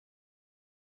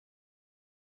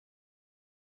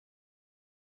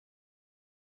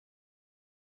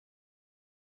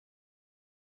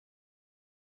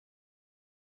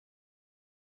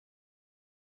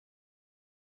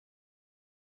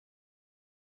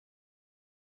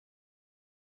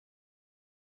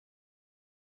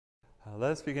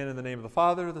Let us begin in the name of the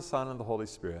Father, the Son, and the Holy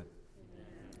Spirit.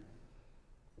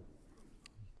 Amen.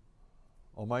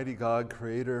 Almighty God,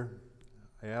 Creator,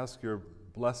 I ask your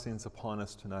blessings upon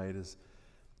us tonight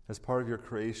as part of your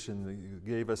creation. That you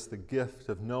gave us the gift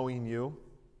of knowing you,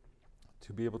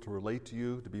 to be able to relate to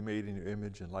you, to be made in your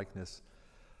image and likeness.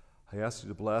 I ask you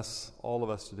to bless all of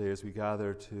us today as we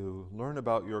gather to learn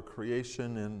about your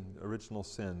creation and original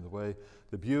sin,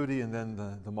 the beauty and then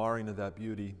the marring of that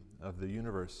beauty of the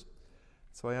universe.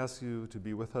 So I ask you to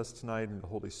be with us tonight and the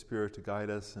Holy Spirit to guide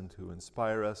us and to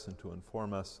inspire us and to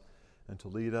inform us and to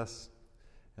lead us.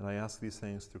 And I ask these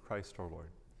things through Christ our Lord.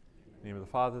 In the name of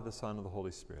the Father, the Son, and the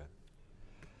Holy Spirit.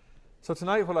 So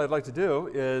tonight what I'd like to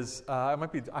do is, I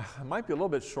might be a little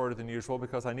bit shorter than usual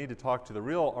because I need to talk to the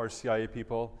real RCIA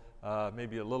people,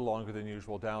 maybe a little longer than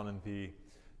usual, down in the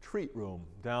treat room,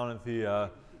 down at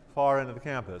the far end of the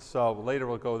campus. So later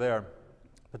we'll go there.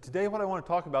 But today what I want to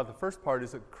talk about, the first part,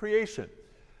 is creation,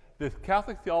 the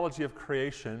Catholic theology of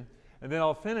creation, and then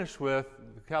I'll finish with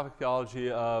the Catholic theology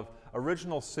of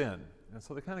original sin. And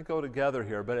so they kind of go together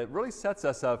here, but it really sets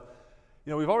us up.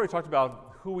 You know, we've already talked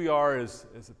about who we are as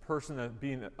a person of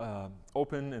being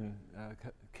open and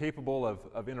capable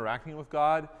of interacting with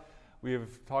God. We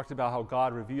have talked about how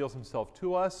God reveals himself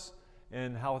to us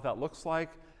and how that looks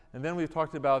like. And then we've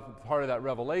talked about part of that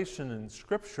revelation in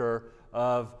Scripture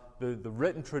of the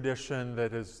written tradition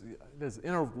that is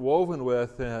interwoven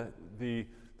with the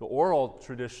oral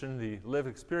tradition, the lived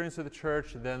experience of the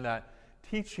church, and then that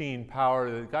teaching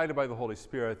power guided by the Holy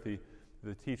Spirit, the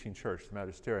teaching church, the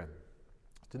magisterium.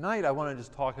 Tonight I want to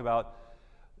just talk about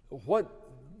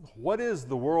what is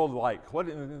the world like? What,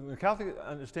 in the Catholic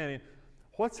understanding,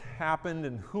 what's happened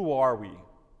and who are we?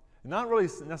 Not really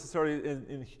necessarily,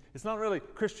 it's not really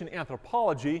Christian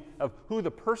anthropology of who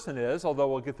the person is, although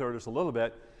we'll get there just a little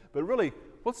bit, but really,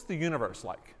 what's the universe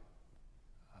like?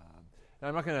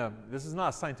 This is not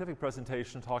a scientific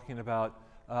presentation talking about,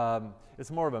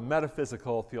 it's more of a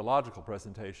metaphysical, theological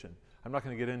presentation. I'm not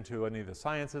going to get into any of the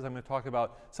sciences. I'm going to talk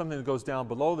about something that goes down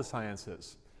below the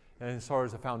sciences, and as far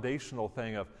as a foundational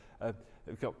thing of,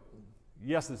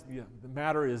 yes, the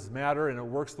matter is matter and it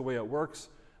works the way it works,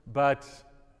 but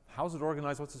how's it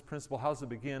organized? What's its principle? How does it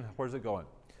begin? Where's it going?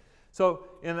 So,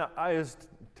 I was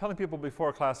telling people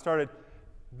before class started,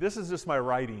 this is just my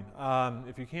writing.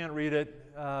 If you can't read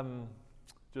it,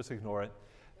 just ignore it.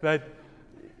 But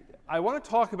I want to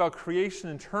talk about creation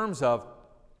in terms of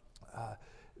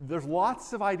there's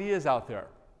lots of ideas out there,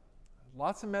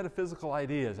 lots of metaphysical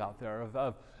ideas out there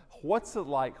of what's it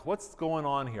like, what's going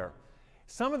on here.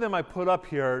 Some of them I put up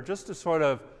here just to sort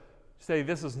of say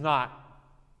this is not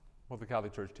what the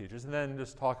Catholic Church teaches, and then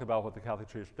just talk about what the Catholic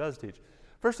Church does teach.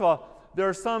 First of all, there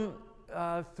are some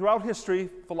throughout history,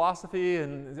 philosophy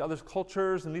and other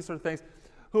cultures and these sort of things,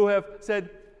 who have said,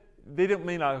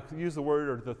 may not use the word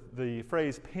or the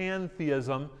phrase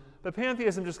pantheism, but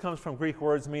pantheism just comes from Greek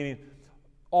words meaning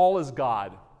all is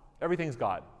God, everything's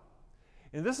God.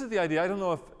 And this is the idea. I don't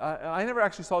know if, I never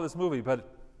actually saw this movie,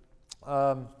 but,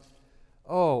 now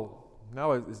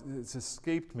it's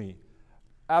escaped me.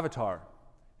 Avatar.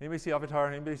 Anybody see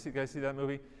Avatar? Anybody guys see that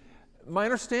movie? My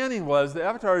understanding was the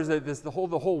Avatar is that the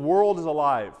whole world is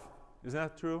alive. Isn't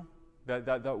that true? That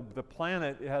the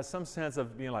planet has some sense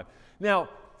of being alive. Now,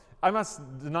 I'm not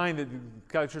denying that the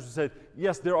Catholic Church has said,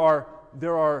 yes, there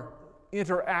are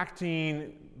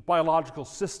interacting biological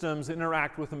systems that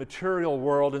interact with the material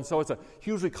world, and so it's a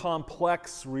hugely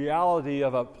complex reality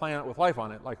of a planet with life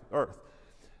on it, like Earth.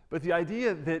 But the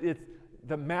idea that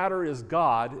the matter is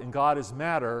God and God is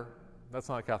matter, that's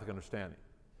not a Catholic understanding.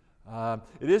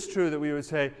 It is true that we would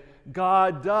say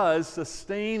God does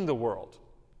sustain the world.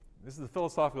 This is the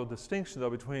philosophical distinction, though,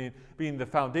 between being the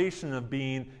foundation of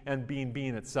being and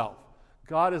being itself.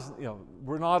 God is,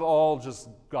 we're not all just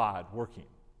God working.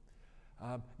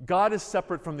 God is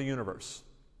separate from the universe.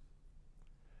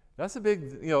 That's a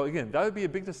big, again, that would be a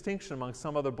big distinction among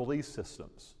some other belief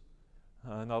systems.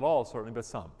 Not all, certainly, but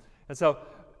some. And so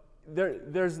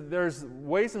there's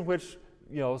ways in which,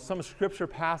 some scripture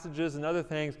passages and other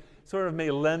things sort of may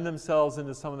lend themselves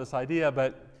into some of this idea,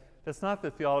 but that's not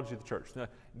the theology of the church. Now,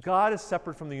 God is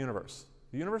separate from the universe.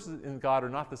 The universe and God are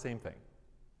not the same thing.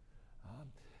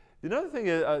 Another thing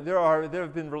is there are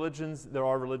religions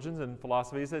and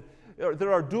philosophies that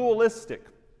are dualistic.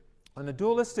 And the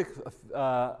dualistic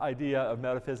idea of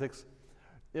metaphysics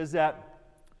is that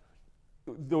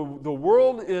the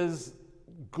world is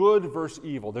good versus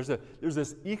evil. There's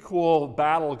this equal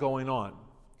battle going on.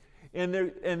 And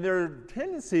there are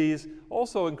tendencies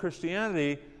also in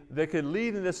Christianity that could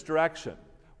lead in this direction.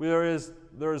 There is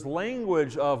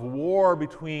language of war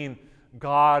between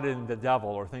God and the devil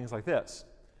or things like this.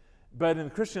 But in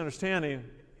Christian understanding,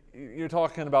 you're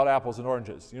talking about apples and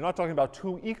oranges. You're not talking about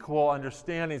two equal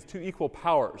understandings, two equal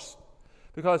powers.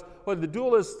 Because what the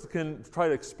dualists can try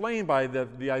to explain by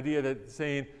the idea that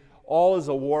saying all is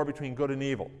a war between good and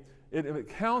evil. It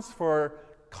accounts for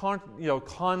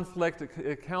conflict, it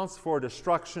accounts for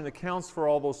destruction, it accounts for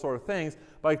all those sort of things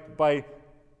by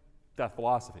that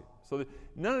philosophy. So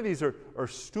none of these are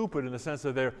stupid in the sense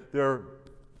that they're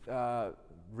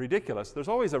ridiculous. There's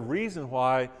always a reason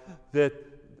why that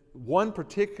one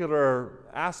particular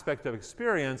aspect of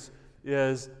experience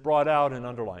is brought out and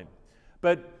underlined.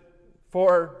 But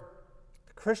for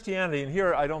Christianity, and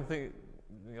here I don't think,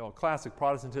 classic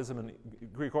Protestantism and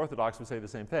Greek Orthodox would say the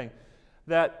same thing,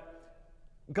 that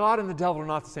God and the devil are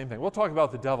not the same thing. We'll talk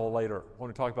about the devil later when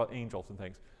we talk about angels and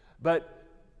things. But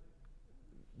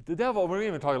the devil, we're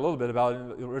even talking a little bit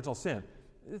about the original sin.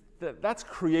 That's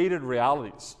created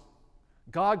realities.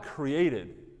 God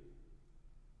created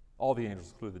all the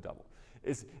angels, including the devil.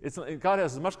 God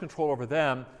has as much control over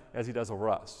them as he does over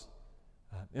us.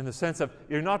 In the sense of,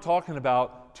 you're not talking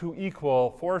about two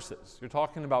equal forces. You're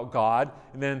talking about God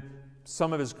and then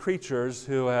some of his creatures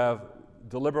who have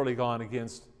deliberately gone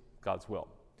against God's will.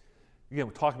 Again,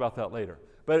 we'll talk about that later.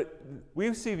 But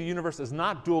we see the universe as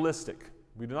not dualistic.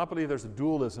 We do not believe there's a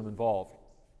dualism involved.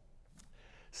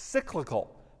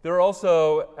 Cyclical. There are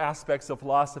also aspects of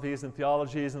philosophies and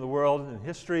theologies in the world and in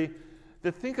history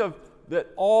that think of that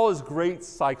all is great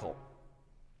cycle.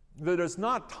 That there's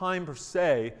not time per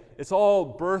se. It's all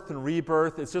birth and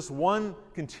rebirth. It's just one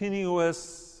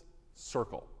continuous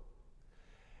circle.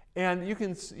 And you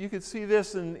can see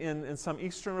this in some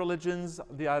Eastern religions,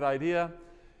 that idea.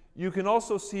 You can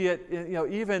also see it,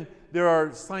 even there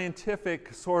are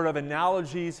scientific sort of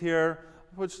analogies here,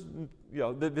 which,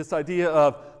 this idea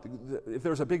of if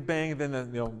there's a big bang,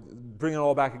 then, bring it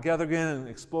all back together again and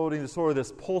exploding to sort of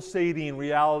this pulsating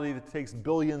reality that takes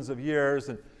billions of years.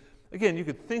 And again, you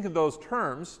could think of those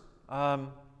terms.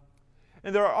 And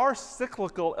there are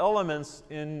cyclical elements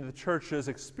in the church's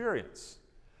experience.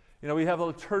 We have a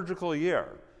liturgical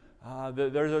year.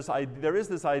 There is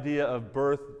this idea of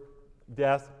birth,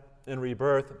 death, and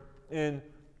rebirth in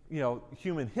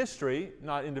human history,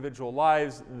 not individual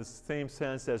lives in the same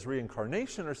sense as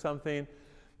reincarnation or something,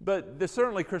 but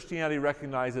certainly Christianity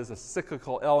recognizes a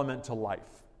cyclical element to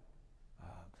life.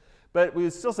 But we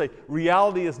would still say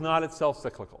reality is not itself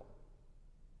cyclical.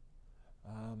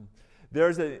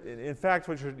 In fact,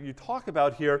 what you talk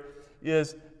about here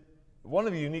is one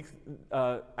of the unique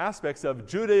aspects of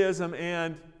Judaism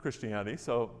and Christianity.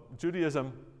 So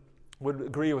Judaism would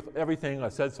agree with everything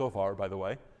I've said so far, by the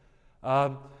way,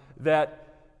 that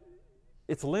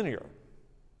it's linear.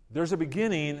 There's a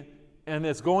beginning, and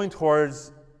it's going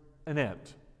towards an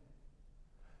end.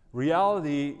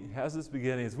 Reality has its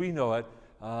beginning, as we know it.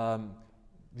 The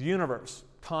universe,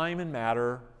 time and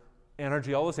matter,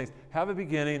 energy, all those things have a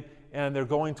beginning, and they're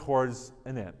going towards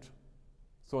an end.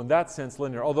 So in that sense,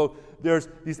 linear. Although there's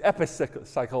these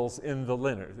epicycles in the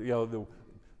linear. The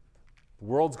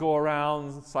worlds go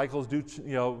around, cycles do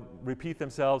repeat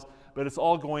themselves, but it's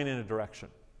all going in a direction.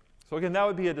 So again, that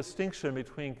would be a distinction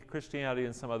between Christianity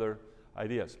and some other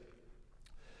ideas.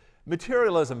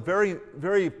 Materialism, very,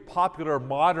 very popular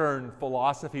modern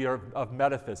philosophy of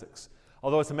metaphysics.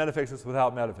 Although it's a metaphysics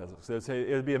without metaphysics. It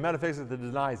would be a metaphysics that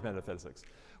denies metaphysics,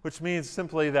 which means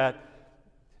simply that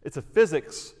it's a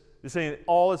physics. You're saying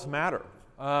all is matter.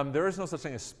 There is no such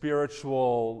thing as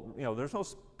spiritual, there's no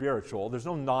spiritual, there's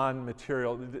no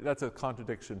non-material, that's a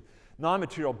contradiction.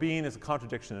 Non-material being is a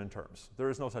contradiction in terms. There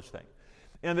is no such thing.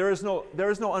 And there is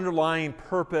no underlying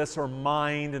purpose or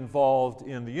mind involved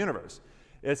in the universe.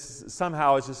 It's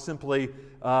just simply,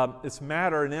 it's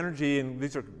matter and energy, and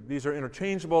these are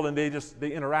interchangeable, and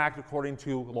they interact according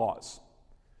to laws.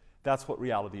 That's what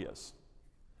reality is.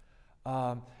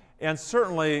 And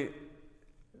certainly,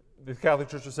 the Catholic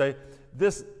Church would say,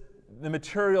 the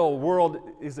material world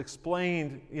is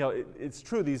explained, it's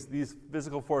true, these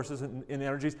physical forces and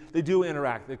energies, they do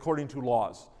interact according to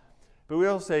laws. But we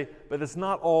also say, but it's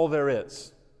not all there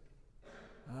is.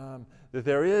 That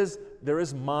there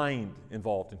is mind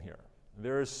involved in here.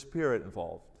 There is spirit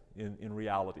involved in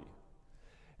reality.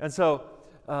 And so,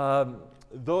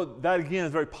 though that again is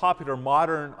a very popular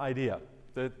modern idea,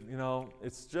 that,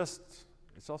 it's just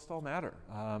all matter.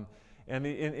 And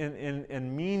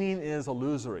meaning is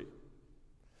illusory.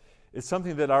 It's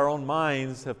something that our own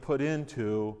minds have put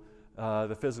into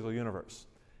the physical universe.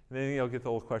 And then get the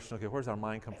old question, okay, where's our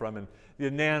mind come from? And the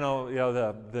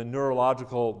the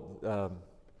neurological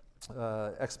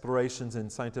explorations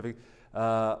and scientific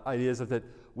ideas of that,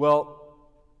 well,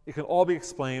 it can all be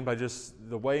explained by just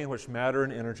the way in which matter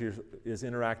and energy is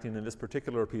interacting in this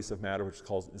particular piece of matter, which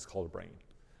is called a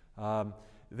brain.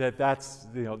 That's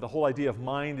the whole idea of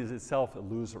mind is itself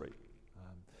illusory.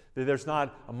 There's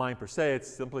not a mind per se.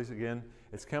 It's simply, again,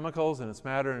 it's chemicals and it's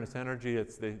matter and it's energy.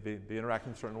 They interact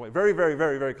in a certain way. Very, very,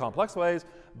 very, very complex ways,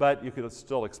 but you could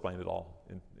still explain it all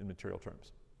in material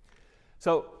terms.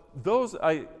 So those,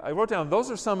 I wrote down,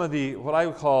 those are some of the, what I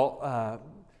would call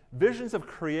visions of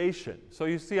creation. So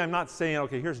you see, I'm not saying,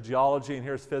 okay, here's geology and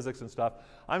here's physics and stuff.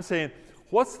 I'm saying,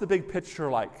 what's the big picture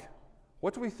like?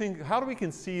 What do we think, how do we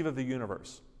conceive of the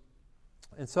universe?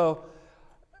 And so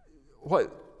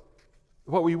what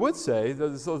we would say,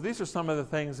 so these are some of the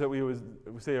things that we would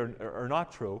say are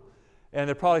not true, and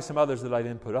there are probably some others that I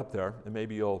didn't put up there, and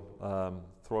maybe you'll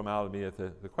throw them out at me at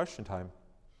the question time.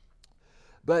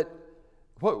 But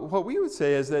what we would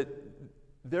say is that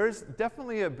there's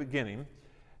definitely a beginning,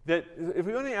 that if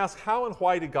we only ask how and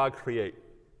why did God create,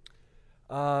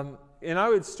 and I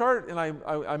would start, and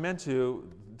I meant to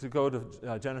go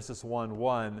to Genesis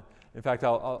 1:1. In fact,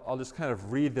 I'll just kind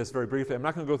of read this very briefly. I'm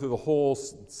not going to go through the whole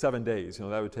 7 days.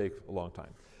 That would take a long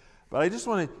time. But I just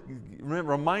want to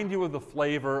remind you of the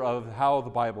flavor of how the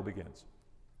Bible begins.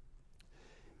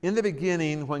 In the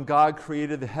beginning, when God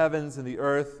created the heavens and the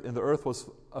earth was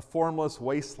a formless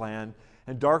wasteland,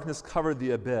 and darkness covered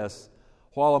the abyss,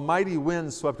 while a mighty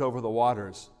wind swept over the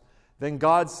waters. Then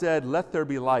God said, "Let there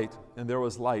be light," and there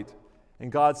was light.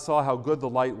 And God saw how good the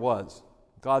light was.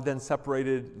 God then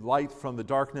separated light from the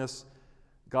darkness.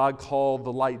 God called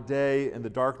the light day, and the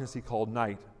darkness he called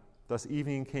night. Thus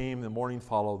evening came, and morning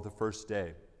followed the first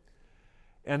day.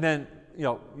 And then,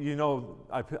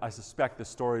 I suspect the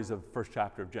stories of the first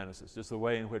chapter of Genesis, just the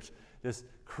way in which this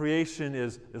creation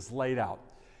is laid out.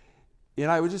 And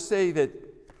I would just say that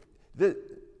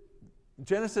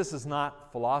Genesis is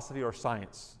not philosophy or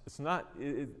science. It's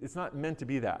not meant to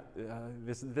be that.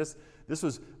 This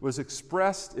was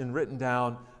expressed and written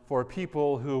down for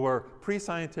people who were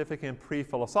pre-scientific and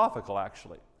pre-philosophical,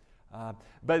 actually.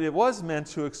 But it was meant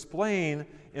to explain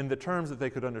in the terms that they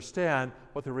could understand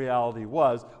what the reality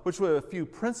was, which a few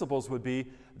principles would be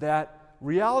that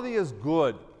reality is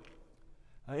good,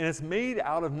 and it's made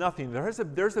out of nothing. There's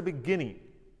a beginning.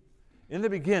 In the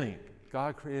beginning,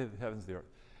 God created the heavens and the earth.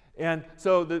 And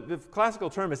so the classical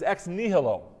term is ex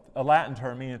nihilo, a Latin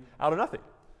term meaning out of nothing.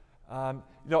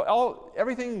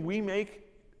 Everything we make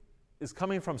is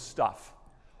coming from stuff.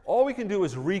 All we can do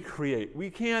is recreate. We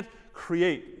can't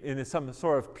create in some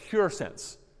sort of pure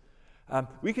sense.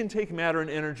 We can take matter and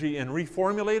energy and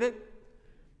reformulate it,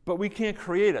 but we can't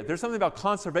create it. There's something about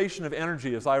conservation of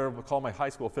energy, as I recall my high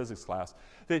school physics class,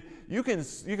 that you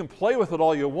can play with it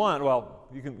all you want. Well,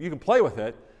 you can play with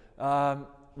it.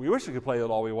 We wish we could play it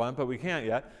all we want, but we can't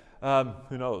yet.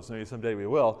 Who knows? Maybe someday we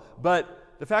will.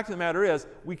 But the fact of the matter is,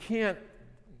 we can't,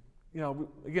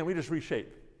 again, we just reshape.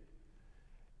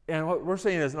 And what we're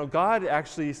saying is, God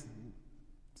actually,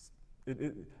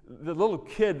 the little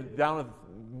kid down at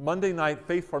Monday night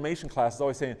faith formation class is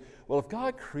always saying, well, if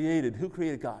God created, who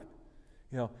created God?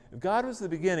 If God was the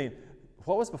beginning,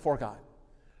 what was before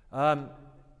God?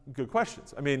 Good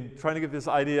questions. I mean, trying to get this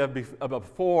idea of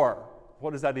before.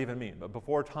 What does that even mean? But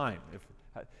before time, if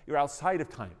you're outside of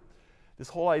time, this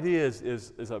whole idea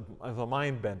is a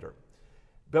mind bender.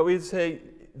 But we'd say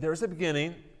there's a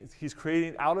beginning. He's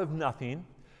creating out of nothing.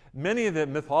 Many of the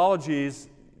mythologies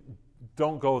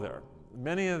don't go there.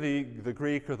 Many of the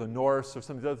Greek or the Norse or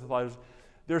some of the other mythologies,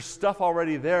 there's stuff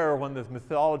already there when the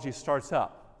mythology starts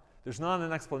up. There's not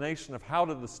an explanation of how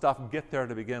did the stuff get there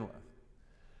to begin with.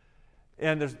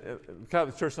 And the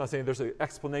Catholic Church is not saying there's an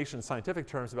explanation in scientific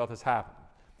terms about this happened.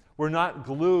 We're not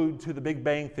glued to the Big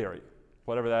Bang Theory,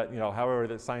 whatever that, however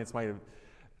that science might have.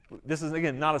 This is,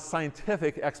 again, not a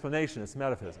scientific explanation, it's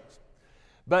metaphysics.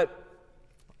 But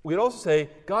we'd also say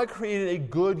God created a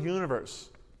good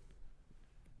universe.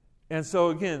 And so,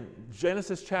 again,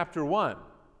 Genesis chapter 1.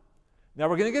 Now,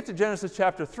 we're going to get to Genesis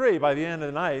chapter 3 by the end of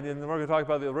the night, and then we're going to talk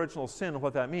about the original sin and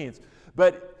what that means.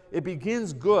 But it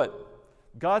begins good.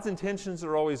 God's intentions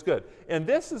are always good. And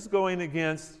this is going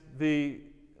against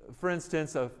for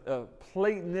instance, a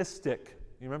Platonistic,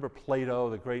 you remember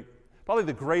Plato, probably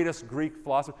the greatest Greek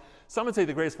philosopher. Some would say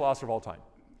the greatest philosopher of all time.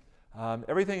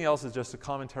 Everything else is just a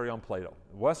commentary on Plato.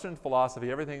 Western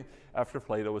philosophy, everything after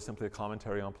Plato was simply a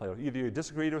commentary on Plato. Either you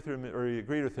disagreed with him or you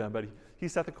agreed with him, but he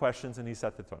set the questions and he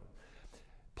set the tone.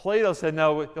 Plato said,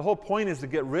 no, the whole point is to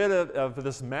get rid of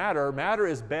this matter. Matter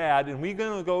is bad, and we're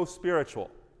going to go spiritual.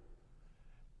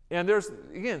 And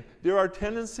there are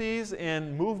tendencies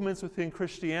and movements within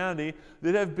Christianity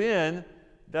that have been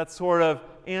that sort of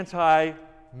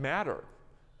anti-matter,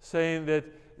 saying that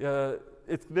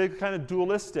they're kind of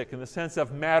dualistic in the sense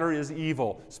of matter is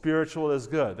evil, spiritual is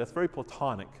good. That's very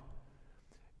Platonic.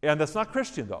 And that's not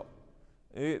Christian, though.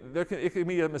 It can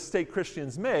be a mistake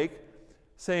Christians make,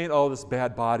 saying, oh, this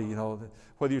bad body,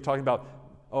 whether you're talking about,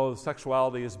 oh,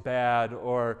 sexuality is bad,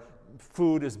 or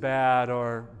food is bad,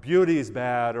 or beauty is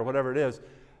bad, or whatever it is.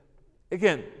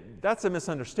 Again, that's a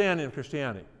misunderstanding of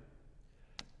Christianity.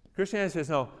 Christianity says,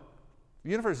 no, the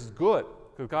universe is good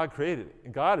because God created it,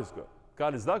 and God is good.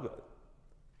 God is the good.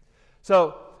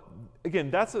 So, again,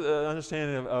 that's an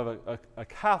understanding of a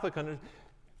Catholic understanding.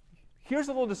 Here's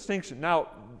a little distinction. Now,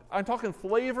 I'm talking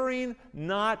flavoring,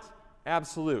 not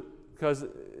absolute, because,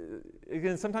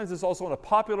 again, sometimes it's also on a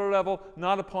popular level,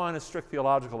 not upon a strict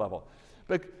theological level.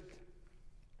 But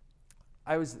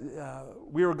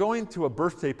we were going to a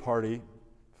birthday party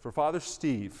for Father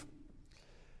Steve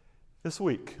this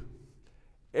week,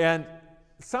 and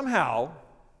somehow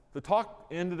the talk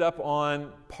ended up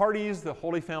on parties the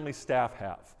Holy Family staff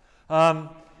have.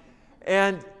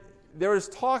 And there was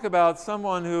talk about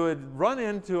someone who had run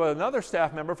into another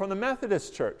staff member from the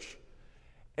Methodist Church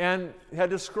and had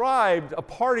described a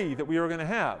party that we were going to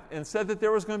have and said that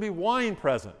there was going to be wine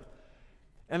present.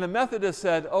 And the Methodist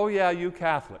said, oh yeah, you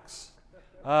Catholics,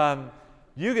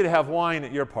 you get to have wine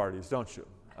at your parties, don't you?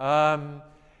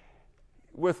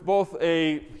 With both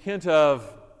a hint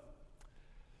of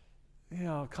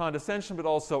condescension, but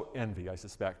also envy, I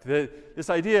suspect. This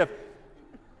idea of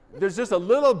there's just a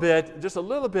little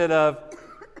bit of,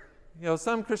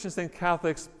 some Christians think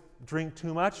Catholics drink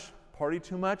too much, party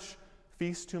too much,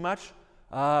 feast too much.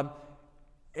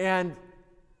 And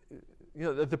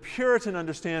the Puritan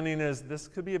understanding is this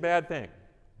could be a bad thing.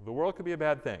 The world could be a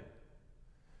bad thing.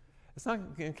 It's not,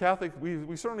 in Catholic,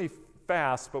 we certainly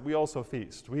fast, but we also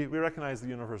feast. We recognize the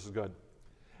universe is good.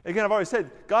 Again, I've always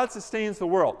said, God sustains the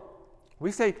world.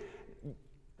 We say,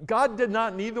 God did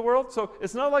not need the world, so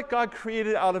it's not like God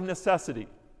created out of necessity.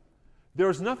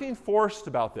 There's nothing forced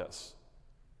about this.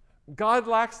 God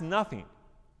lacks nothing.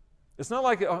 It's not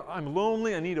like I'm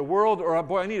lonely, I need a world, or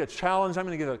boy, I need a challenge, I'm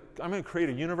going to create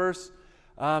a universe.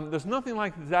 There's nothing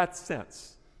like that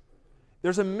sense.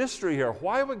 There's a mystery here.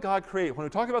 Why would God create? When we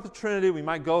talk about the Trinity, we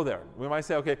might go there. We might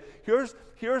say, okay,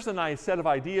 here's a nice set of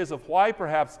ideas of why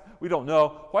perhaps we don't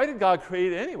know. Why did God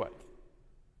create it anyway?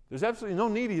 There's absolutely no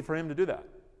need for him to do that.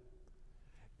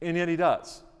 And yet he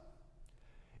does.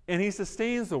 And he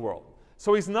sustains the world.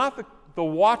 So he's not the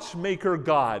watchmaker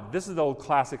God. This is the old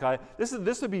classic.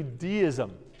 This would be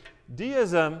deism.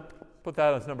 Deism, put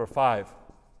that as number 5.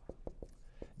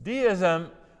 Deism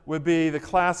would be the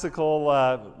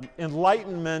classical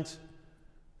Enlightenment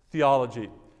theology.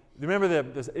 Remember,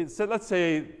 let's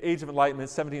say Age of Enlightenment,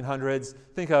 1700s.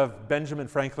 Think of Benjamin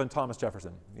Franklin, Thomas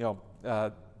Jefferson,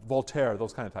 Voltaire,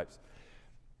 those kind of types.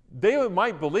 They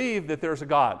might believe that there's a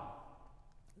God,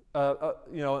 an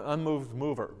unmoved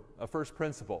mover, a first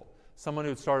principle, someone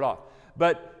who would start off.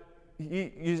 But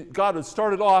God would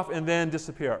start it off and then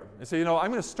disappear. And say, I'm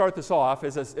going to start this off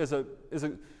as a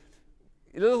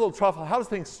little truffle. How does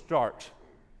things start?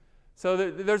 So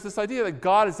there's this idea that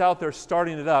God is out there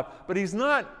starting it up, but he's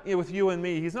not with you and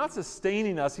me. He's not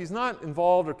sustaining us. He's not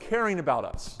involved or caring about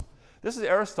us. This is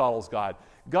Aristotle's God.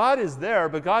 God is there,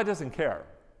 but God doesn't care.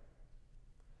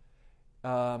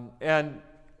 And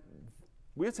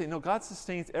we would say, no, God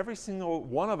sustains every single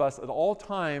one of us at all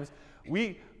times.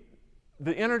 The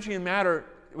energy and matter,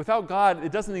 without God,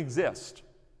 it doesn't exist.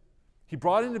 He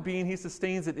brought it into being. He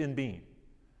sustains it in being.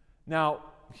 Now,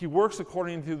 he works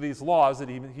according to these laws that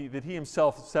he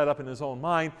himself set up in his own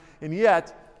mind, and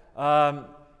yet,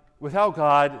 without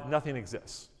God, nothing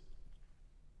exists.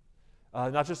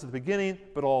 Not just at the beginning,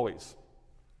 but always.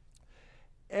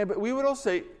 But we would also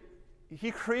say, he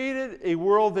created a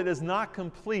world that is not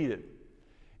completed.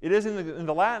 It is in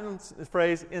the Latin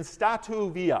phrase, in statu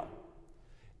via,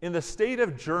 in the state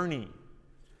of journey.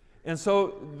 And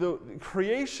so the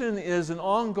creation is an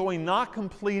ongoing, not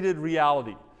completed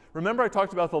reality. Remember I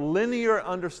talked about the linear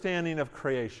understanding of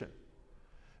creation.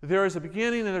 There is a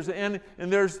beginning and there's an end,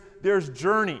 and there's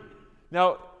journey.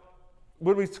 Now,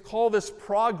 would we call this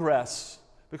progress?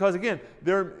 Because again,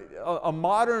 there's a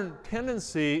modern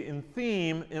tendency in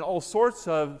theme in all sorts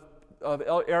of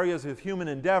areas of human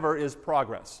endeavor is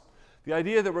progress. The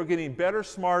idea that we're getting better,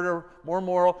 smarter, more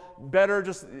moral, better,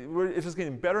 it's just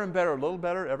getting better and better, a little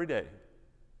better every day.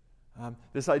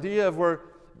 This idea of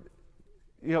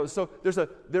so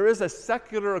there is a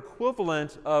secular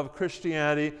equivalent of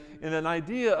Christianity in an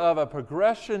idea of a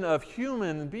progression of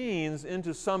human beings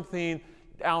into something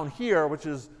down here, which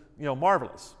is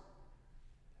marvelous.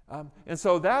 And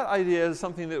so that idea is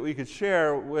something that we could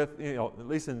share with, at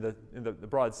least in the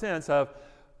broad sense of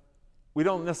we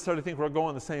don't necessarily think we're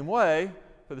going the same way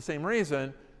for the same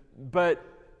reason, but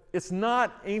it's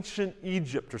not ancient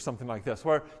Egypt or something like this,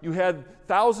 where you had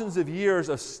thousands of years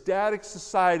of static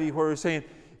society where we're saying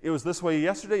it was this way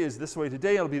yesterday, it's this way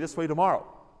today, it'll be this way tomorrow.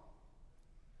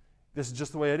 This is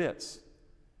just the way it is.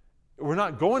 We're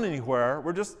not going anywhere,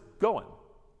 we're just going.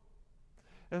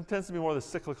 And it tends to be more the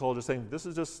cyclical, just saying this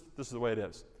is the way it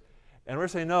is. And we're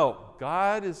saying, no,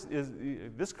 God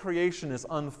this creation is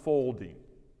unfolding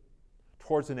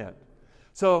towards an end.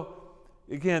 So,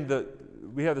 again,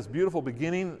 we have this beautiful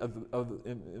beginning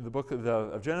in the book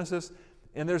of Genesis,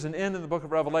 and there's an end in the book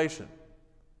of Revelation.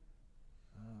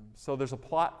 So there's a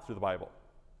plot through the Bible.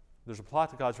 There's a plot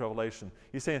to God's revelation.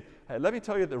 He's saying, hey, let me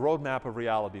tell you the roadmap of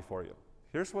reality for you.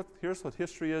 Here's what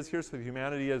history is, here's what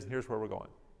humanity is, and here's where we're going.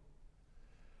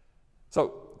 So,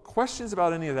 questions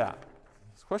about any of that?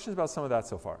 Questions about some of that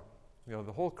so far? You know,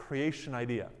 the whole creation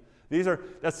idea.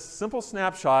 That's simple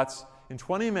snapshots in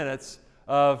 20 minutes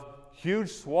of huge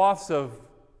swaths of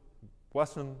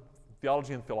Western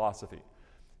theology and philosophy.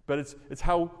 But it's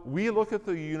how we look at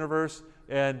the universe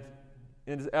and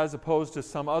as opposed to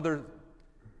some other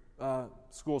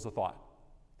schools of thought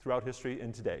throughout history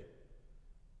and today.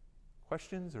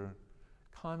 Questions or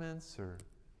comments or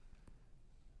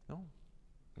no?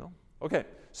 No? Okay,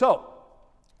 so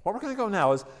where we're going to go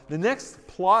now is the next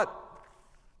plot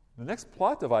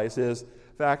device is, in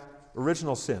fact,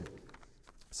 original sin.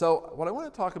 So what I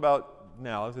want to talk about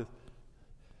now is,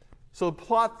 so the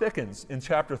plot thickens in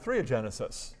chapter 3 of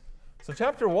Genesis. So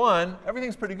chapter 1,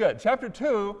 everything's pretty good. Chapter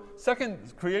 2,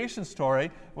 second creation story,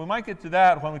 we might get to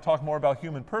that when we talk more about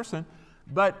human person,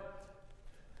 but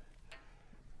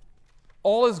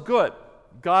all is good.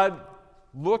 God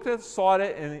looked at it, saw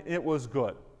it, and it was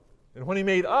good. And when he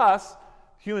made us,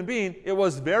 human being, it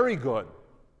was very good.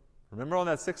 Remember on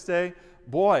that 6th day?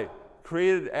 Boy,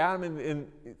 created Adam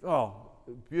oh,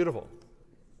 beautiful.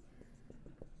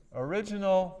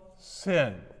 Original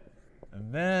sin.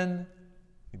 And then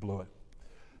he blew it.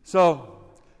 So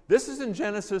this is in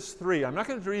Genesis 3. I'm not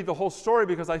going to read the whole story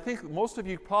because I think most of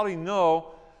you probably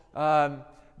know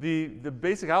the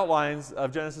basic outlines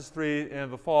of Genesis 3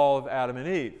 and the fall of Adam and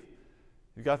Eve.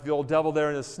 You've got the old devil there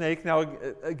and the snake. Now,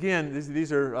 again,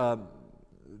 these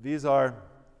are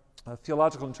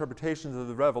theological interpretations of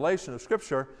the revelation of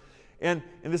Scripture, and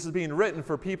this is being written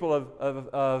for people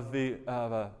of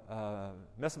the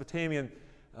Mesopotamian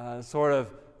sort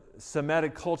of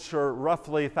Semitic culture,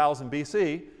 roughly 1000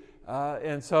 BC,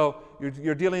 and so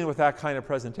you're dealing with that kind of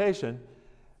presentation.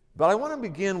 But I want to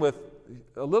begin with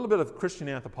a little bit of Christian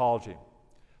anthropology.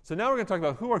 So now we're going to talk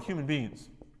about who are human beings.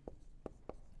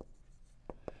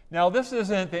 Now, this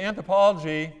isn't the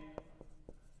anthropology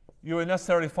you would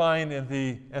necessarily find in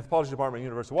the anthropology department at the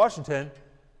University of Washington,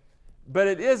 but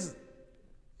it is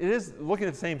looking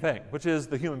at the same thing, which is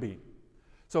the human being.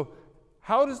 So,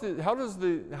 how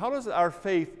does our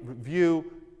faith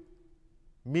view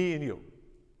me and you,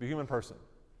 the human person?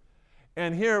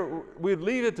 And here we'd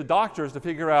leave it to doctors to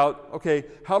figure out, okay,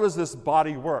 how does this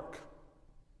body work?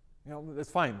 You know,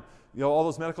 that's fine. You know, all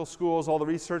those medical schools, all the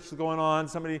research going on.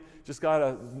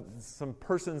 Some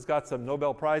person's got some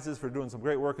Nobel Prizes for doing some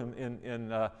great work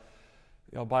in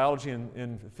biology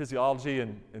and physiology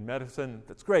and medicine.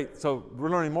 That's great. So we're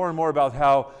learning more and more about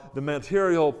how the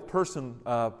material person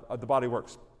of the body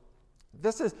works.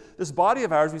 This body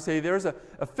of ours, we say there's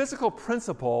a physical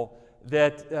principle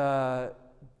that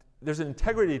there's an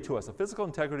integrity to us, a physical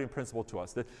integrity and principle to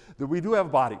us, that we do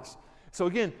have bodies. So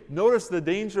again, notice the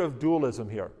danger of dualism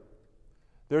here.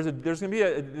 There's going to be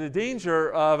the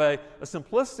danger of a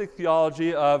simplistic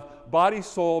theology of body,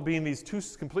 soul being these two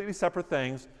completely separate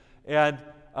things, and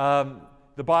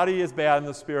the body is bad and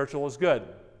the spiritual is good.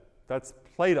 That's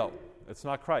Plato. It's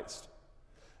not Christ.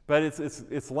 But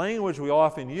it's language we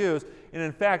often use. And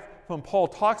in fact, when Paul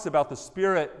talks about the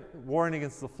spirit warring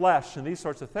against the flesh and these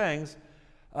sorts of things,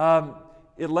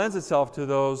 it lends itself to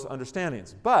those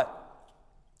understandings. But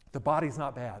the body's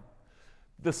not bad.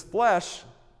 This flesh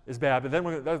is bad, but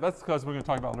then that's because we're going to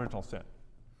talk about original sin.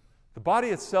 The body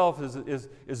itself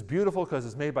is beautiful because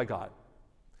it's made by God.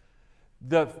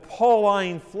 The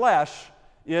Pauline flesh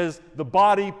is the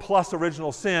body plus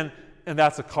original sin, and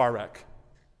that's a car wreck.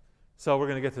 So we're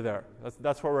going to get to there.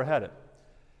 That's where we're headed.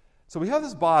 So we have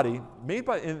this body made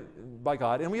by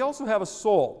God, and we also have a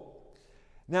soul.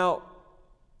 Now,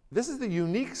 this is the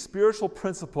unique spiritual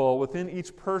principle within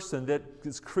each person that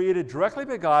is created directly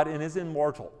by God and is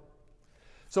immortal.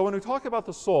 So when we talk about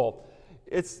the soul,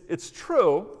 it's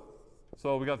true.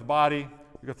 So we got the body,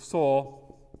 we got the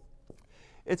soul.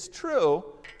 It's true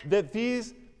that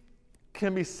these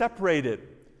can be separated,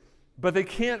 but they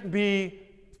can't be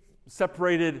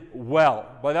separated well.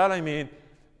 By that I mean,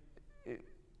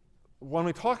 when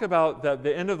we talk about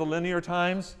the end of the linear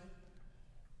times,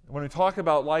 when we talk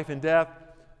about life and death,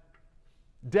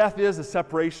 death is a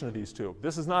separation of these two.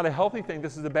 This is not a healthy thing,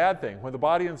 this is a bad thing. When the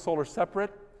body and soul are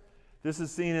separate, this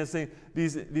is seen as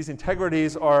these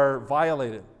integrities are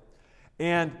violated.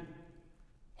 And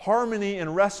harmony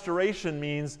and restoration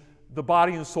means the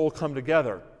body and soul come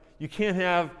together. You can't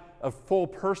have a full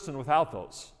person without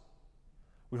those.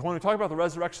 When we talk about the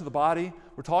resurrection of the body,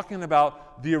 we're talking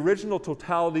about the original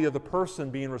totality of the person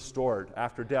being restored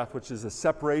after death, which is a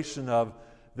separation of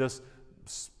this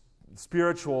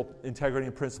spiritual integrity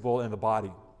and principle in the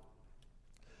body.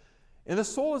 And the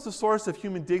soul is the source of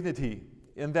human dignity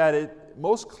in that it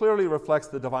most clearly reflects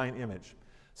the divine image.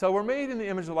 So we're made in the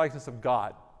image and likeness of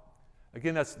God.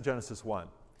 Again, that's Genesis 1.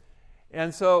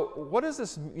 And so what does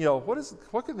this,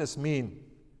 what can this mean?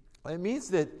 It means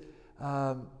that,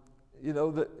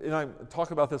 and I talk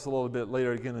about this a little bit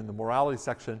later again in the morality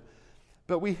section,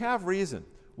 but we have reason.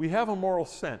 We have a moral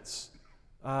sense.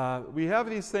 We have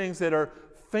these things that are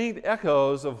faint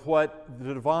echoes of what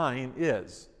the divine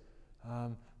is.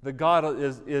 That God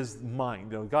is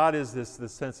mind. God is this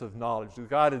sense of knowledge.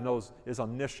 God is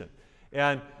omniscient.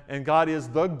 And God is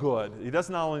the good. He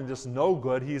doesn't not only just know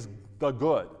good, He's the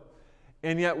good.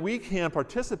 And yet we can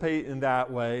participate in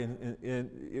that way,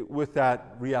 with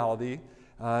that reality,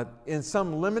 in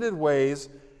some limited ways,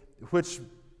 which,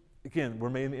 again,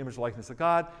 we're made in the image and likeness of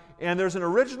God. And there's an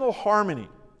original harmony.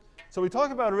 So we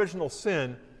talk about original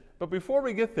sin, but before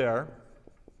we get there,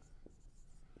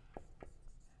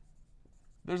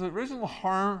 there's original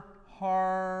harmony.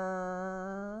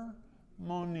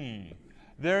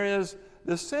 There is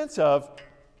this sense of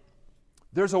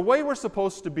there's a way we're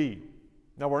supposed to be.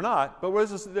 Now we're not, but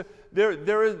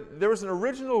there was an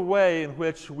original way in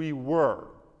which we were.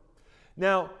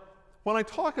 Now, when I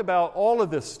talk about all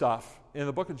of this stuff in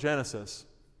the book of Genesis,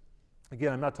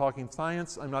 again, I'm not talking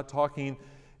science, I'm not talking,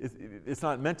 it's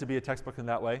not meant to be a textbook in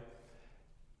that way.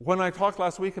 When I talked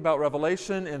last week about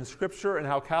Revelation and Scripture and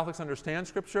how Catholics understand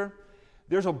Scripture,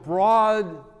 there's a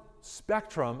broad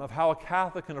spectrum of how a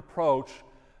Catholic can approach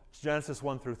Genesis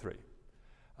 1 through 3.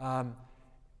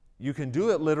 You can do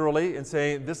it literally and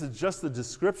say, this is just the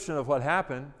description of what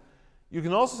happened. You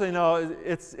can also say, no,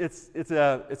 it's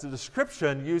a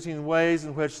description using ways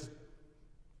in which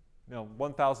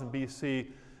 1000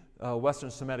 BC Western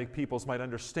Semitic peoples might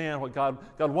understand what God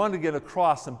wanted to get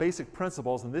across, some basic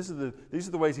principles, and these are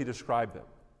the ways He described them.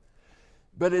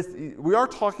 But we are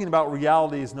talking about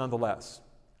realities nonetheless.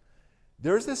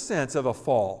 There's this sense of a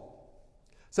fall.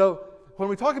 So when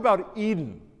we talk about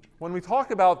Eden, when we talk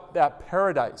about that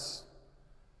paradise,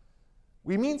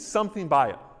 we mean something by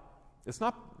it. It's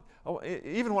not,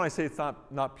 even when I say it's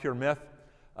not pure myth,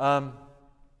 the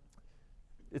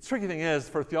tricky thing is,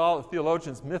 for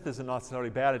theologians, myth isn't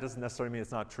necessarily bad. It doesn't necessarily mean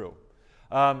it's not true.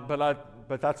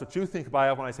 But that's what you think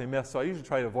by it when I say myth, so I usually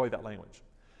try to avoid that language.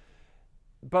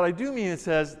 But I do mean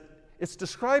it's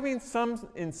describing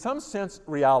in some sense,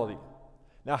 reality.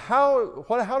 Now, how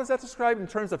does that describe in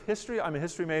terms of history? I'm a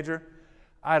history major.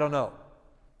 I don't know.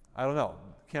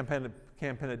 Can't pin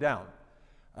it down.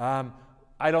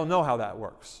 I don't know how that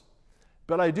works.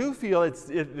 But I do feel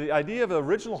the idea of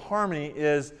original harmony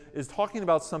is talking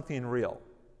about something real.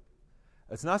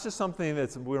 It's not just something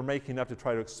that we're making up to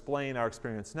try to explain our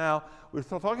experience now. We're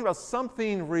talking about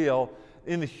something real.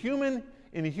 In the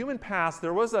human past,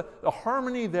 there was a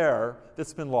harmony there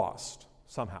that's been lost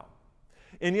somehow.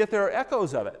 And yet there are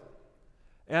echoes of it.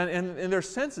 And there are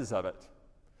senses of it.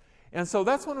 And so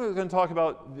that's when we're going to talk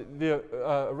about the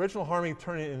original harmony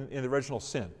turning in the original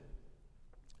sin.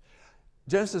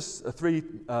 Genesis 3,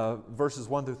 verses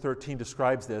 1 through 13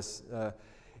 describes this.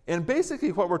 And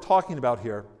basically what we're talking about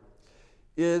here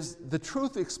is the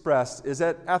truth expressed is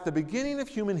that at the beginning of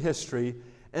human history,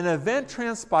 an event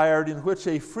transpired in which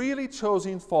a freely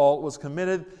chosen fault was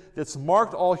committed that's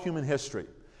marked all human history,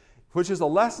 which is a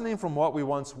lessening from what we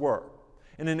once were,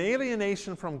 and an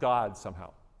alienation from God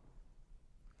somehow.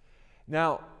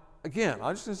 Now, again,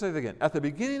 I'm just going to say it again. At the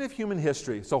beginning of human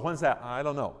history, so when's that? I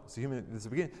don't know. It's the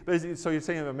beginning. But so you're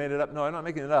saying I made it up? No, I'm not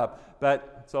making it up.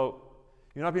 But so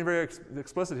you're not being very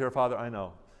explicit here, Father. I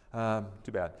know.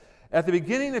 Too bad. At the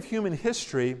beginning of human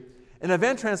history, an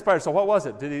event transpired. So what was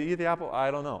it? Did he eat the apple?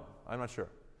 I don't know. I'm not sure.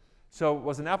 So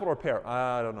was it an apple or a pear?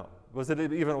 I don't know. Was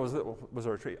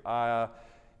there a tree? An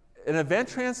event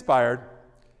transpired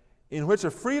in which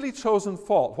a freely chosen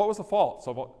fault. What was the fault?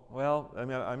 So, well, I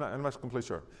mean, I'm not completely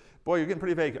sure. Boy, you're getting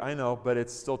pretty vague. I know, but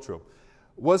it's still true.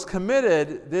 Was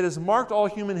committed that has marked all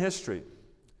human history.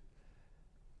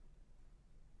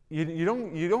 You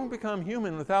don't become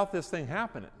human without this thing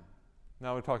happening.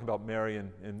 Now we're talking about Mary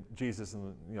and Jesus,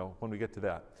 and when we get to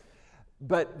that.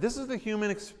 But this is the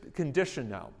human condition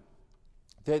now.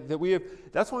 That we have.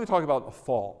 That's when we talk about a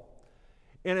fall,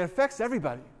 and it affects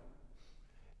everybody.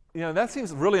 That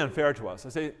seems really unfair to us. I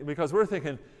say because we're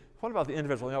thinking, what about the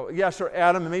individual? Yeah, sure,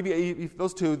 Adam and maybe Eve,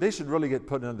 those two, they should really get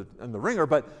put in the ringer.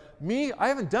 But me, I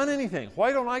haven't done anything.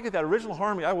 Why don't I get that original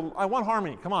harmony? I want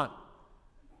harmony. Come on.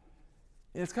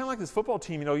 And it's kind of like this football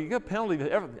team. You get a penalty.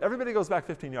 Everybody goes back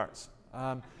 15 yards.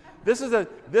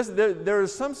 There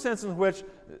is some sense in which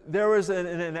there is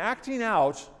an acting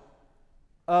out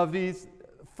of these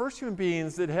first human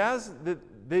beings that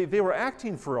they were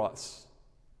acting for us,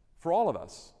 for all of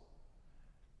us.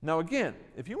 Now again,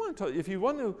 if you want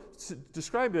to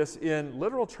describe this in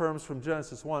literal terms from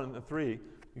Genesis 1 and 3,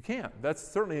 you can. That's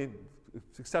certainly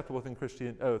acceptable within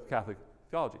Catholic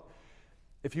theology.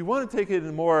 If you want to take it in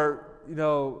a more,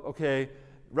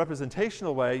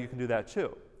 representational way, you can do that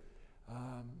too.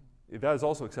 That is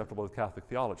also acceptable with Catholic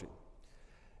theology.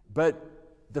 But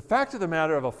the fact of the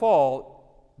matter of a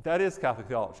fall, that is Catholic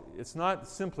theology. It's not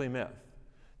simply myth.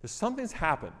 Something's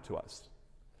happened to us.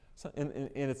 And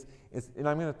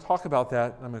I'm going to talk about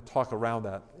that, and I'm going to talk around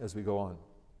that as we go on.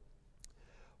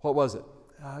 What was it?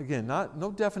 Again,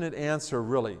 no definite answer,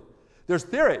 really. There's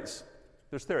theories.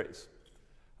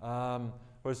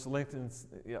 Was linked in,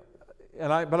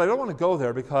 but I don't want to go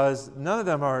there because none of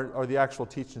them are the actual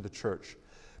teaching of the church.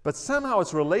 But somehow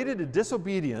it's related to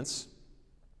disobedience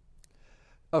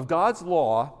of God's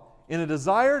law and a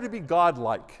desire to be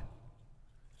godlike.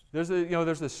 There's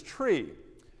this tree,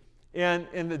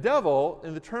 and the devil,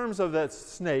 in the terms of that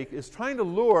snake, is trying to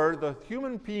lure the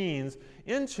human beings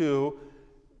into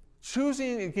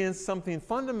choosing against something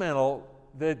fundamental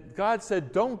that God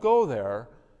said, don't go there.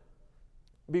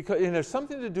 And there's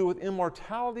something to do with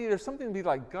immortality. There's something to be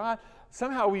like God.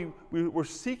 Somehow we're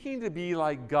seeking to be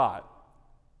like God.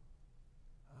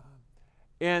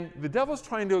 And the devil's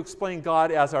trying to explain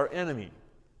God as our enemy.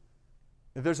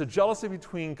 There's a jealousy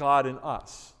between God and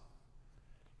us.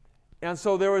 And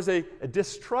so there was a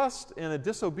distrust and a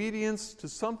disobedience to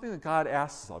something that God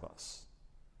asks of us.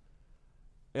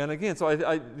 And again, so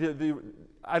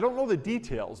I don't know the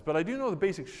details, but I do know the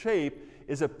basic shape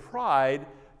is a pride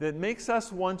that makes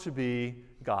us want to be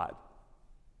God.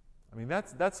 I mean,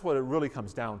 that's what it really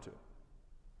comes down to.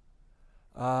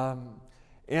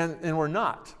 And we're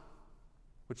not,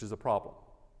 which is a problem.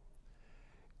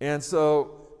 And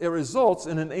so it results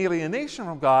in an alienation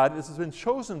from God. This has been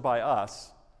chosen by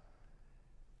us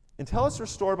until it's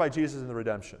restored by Jesus in the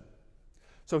redemption.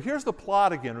 So here's the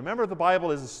plot again. Remember, the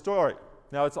Bible is a story.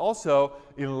 Now, it's also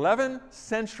an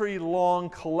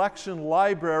 11-century-long collection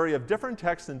library of different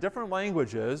texts in different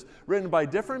languages written by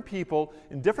different people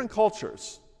in different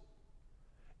cultures.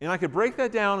 And I could break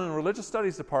that down in a religious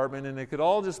studies department, and it could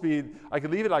all just be, I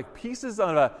could leave it like pieces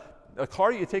on a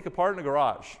car you take apart in a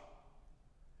garage.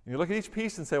 And you look at each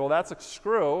piece and say, well, that's a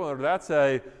screw, or that's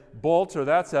a bolt, or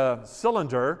that's a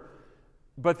cylinder.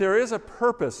 But there is a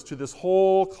purpose to this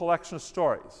whole collection of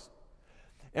stories.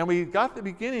 And we got the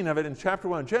beginning of it in chapter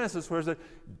 1 of Genesis, where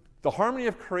the harmony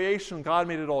of creation, God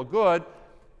made it all good.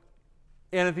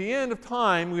 And at the end of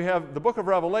time, we have the book of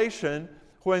Revelation,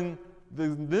 when the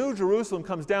new Jerusalem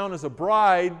comes down as a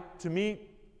bride to meet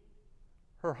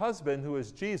her husband, who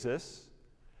is Jesus,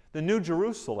 the new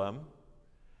Jerusalem.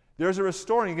 There's a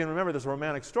restoring. Again, remember, there's a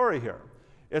romantic story here.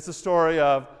 It's a story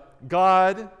of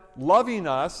God loving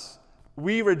us,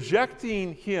 we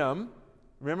rejecting Him.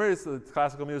 Remember, it's the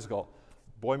classical musical.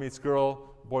 Boy meets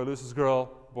girl, boy loses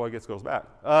girl, boy gets girls back.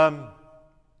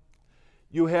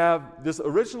 You have this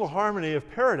original harmony of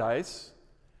paradise,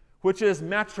 which is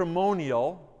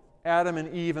matrimonial, Adam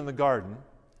and Eve in the garden.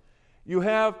 You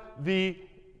have the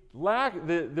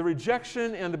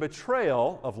rejection and the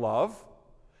betrayal of love,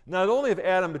 not only of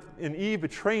Adam and Eve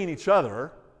betraying each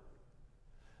other,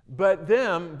 but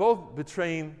them both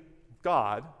betraying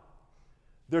God.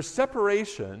 There's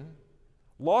separation,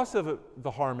 loss of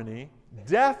the harmony,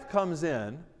 death comes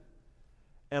in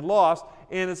and loss,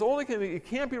 and it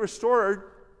can't be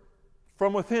restored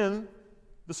from within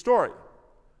the story.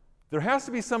 There has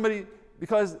to be somebody,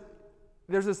 because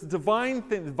there's this divine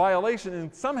violation,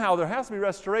 and somehow there has to be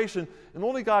restoration, and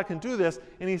only God can do this,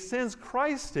 and He sends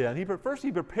Christ in. First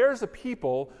He prepares a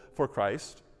people for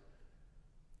Christ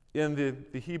in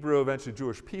the Hebrew, eventually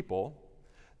Jewish people.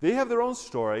 They have their own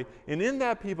story, and in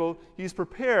that people, He's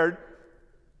prepared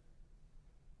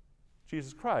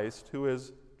Jesus Christ, who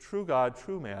is true God,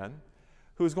 true man,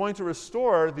 who is going to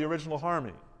restore the original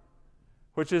harmony,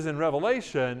 which is in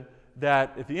Revelation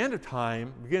that at the end of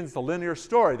time begins the linear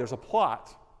story. There's a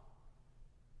plot.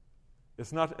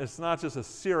 It's not just a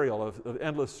serial of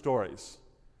endless stories.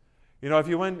 You know, if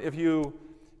you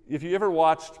ever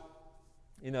watched,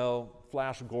 you know,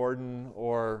 Flash Gordon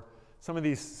or some of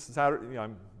these Saturday, you know,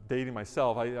 I'm dating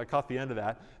myself, I caught the end of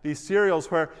that, these serials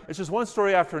where it's just one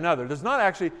story after another. There's not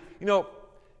actually, you know,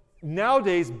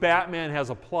 nowadays Batman has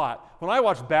a plot. When I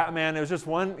watched Batman, it was just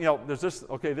one, you know, there's just,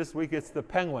 okay, this week it's the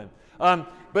Penguin.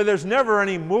 But there's never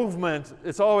any movement.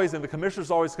 It's always, and the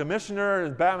commissioner's always commissioner,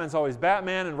 and Batman's always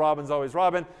Batman, and Robin's always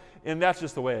Robin, and that's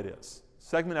just the way it is.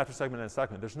 Segment after segment after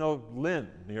segment. There's no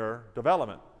linear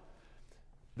development.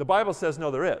 The Bible says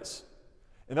no, there is.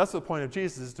 And that's the point of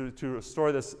Jesus, is to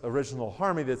restore this original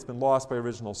harmony that's been lost by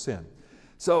original sin.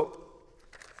 So,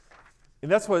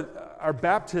 and that's what our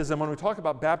baptism, when we talk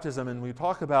about baptism and we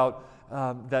talk about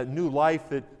that new life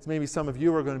that maybe some of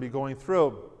you are going to be going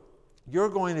through, you're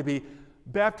going to be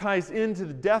baptized into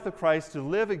the death of Christ to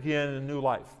live again in a new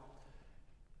life.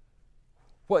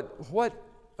 What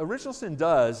original sin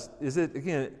does is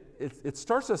it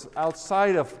starts us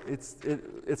outside of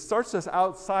it starts us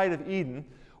outside of Eden.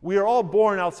 We are all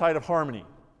born outside of harmony.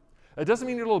 It doesn't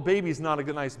mean your little baby's not a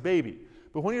good, nice baby.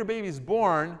 But when your baby's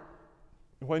born,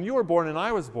 when you were born and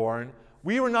I was born,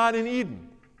 we were not in Eden.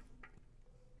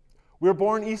 We were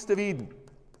born east of Eden.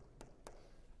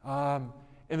 And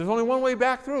there's only one way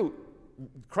back through.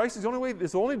 Christ is the only way,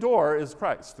 the only door is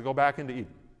Christ to go back into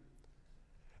Eden.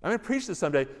 I'm going to preach this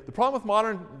someday. The problem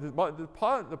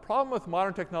with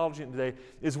modern technology today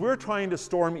is we're trying to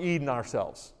storm Eden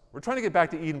ourselves. We're trying to get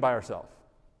back to Eden by ourselves.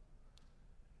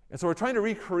 And so we're trying to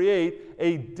recreate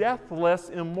a deathless,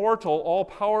 immortal,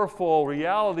 all-powerful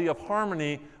reality of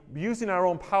harmony using our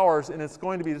own powers, and it's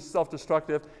going to be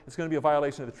self-destructive. It's going to be a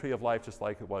violation of the tree of life, just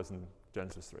like it was in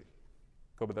Genesis 3.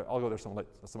 I'll go there some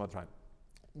other time.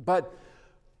 But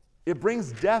it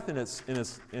brings death in its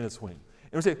wing.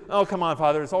 And we say, oh, come on,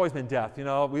 Father, it's always been death. You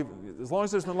know, as long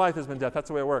as there's been life, there's been death. That's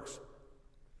the way it works.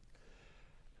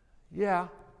 Yeah.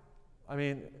 I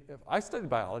mean, I studied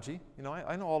biology. You know,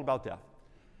 I know all about death.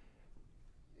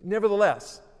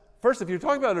 Nevertheless, first, if you're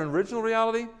talking about an original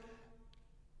reality,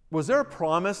 was there a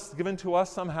promise given to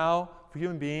us somehow for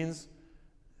human beings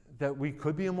that we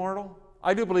could be immortal?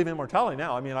 I do believe in immortality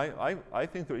now. I mean, I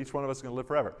think that each one of us is going to live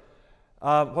forever.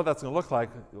 What that's going to look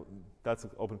like, that's an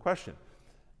open question.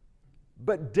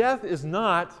 But death is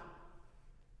not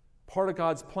part of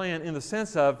God's plan in the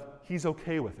sense of He's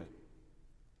okay with it.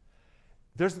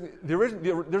 There's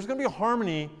going to be a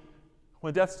harmony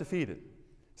when death's defeated.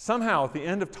 Somehow, at the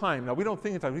end of time, now we don't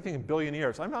think in time, we think in billion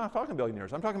years. I'm not talking billion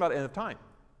years. I'm talking about end of time.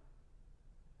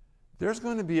 There's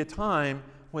going to be a time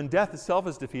when death itself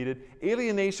is defeated,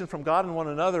 alienation from God and one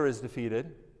another is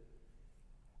defeated,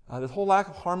 this whole lack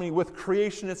of harmony with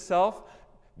creation itself.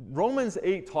 Romans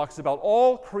 8 talks about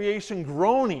all creation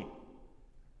groaning,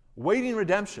 waiting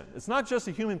redemption. It's not just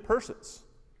the human persons.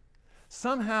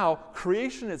 Somehow,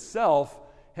 creation itself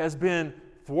has been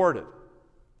thwarted.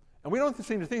 And we don't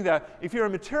seem to think that. If you're a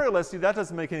materialist, that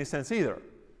doesn't make any sense either,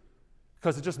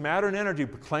 because it's just matter and energy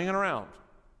clanging around,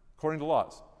 according to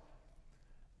laws.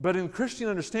 But in Christian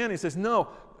understanding, it says, no,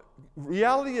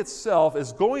 reality itself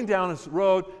is going down this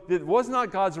road that was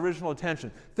not God's original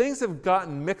intention. Things have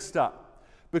gotten mixed up.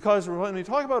 Because when we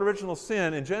talk about original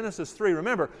sin in Genesis 3,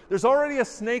 remember, there's already a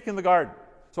snake in the garden.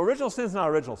 So original sin is not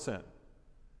original sin.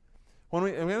 And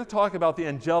we're going to talk about the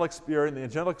angelic spirit and the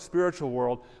angelic spiritual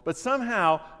world, but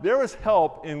somehow there was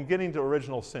help in getting to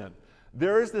original sin.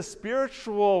 There is this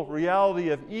spiritual reality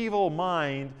of evil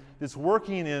mind that's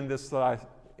working in this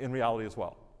in reality as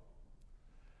well.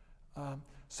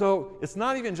 So it's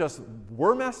not even just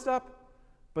we're messed up,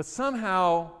 but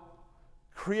somehow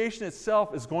creation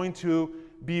itself is going to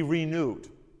be renewed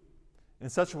in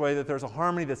such a way that there's a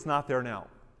harmony that's not there now.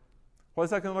 What is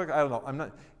that going to look like? I don't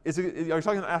know. Are you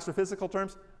talking in astrophysical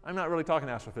terms? I'm not really talking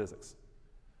astrophysics.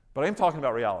 But I am talking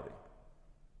about reality.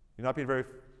 You're not being very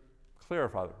clear,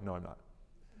 Father. No, I'm not.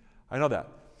 I know that.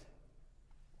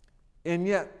 And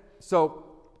yet, so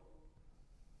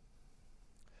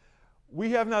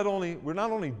we're not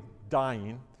only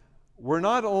dying, we're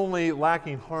not only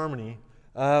lacking harmony,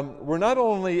 we're not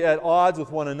only at odds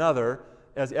with one another,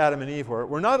 as Adam and Eve were.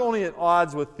 We're not only at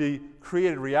odds with the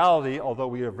created reality, although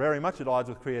we are very much at odds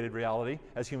with created reality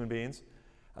as human beings.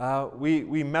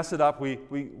 We mess it up,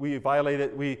 we violate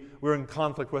it, we're in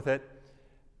conflict with it.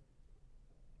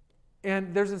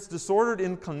 And there's this disordered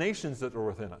inclinations that are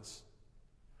within us.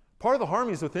 Part of the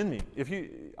harmony is within me.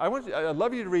 I'd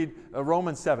love you to read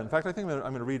Romans 7. In fact, I think I'm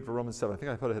going to read Romans 7. I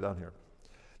think I put it down here.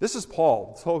 This is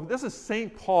Paul. So this is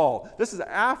St. Paul. This is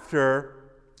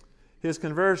after his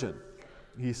conversion.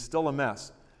 He's still a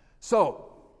mess.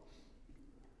 So,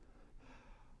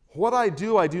 What I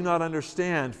do not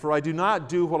understand, for I do not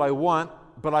do what I want,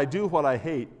 but I do what I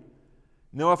hate.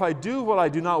 Now, if I do what I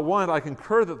do not want, I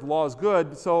concur that the law is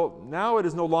good. So now it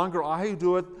is no longer I who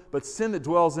do it, but sin that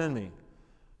dwells in me.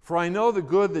 For I know the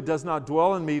good that does not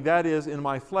dwell in me, that is, in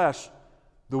my flesh.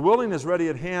 The willing is ready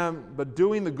at hand, but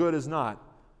doing the good is not.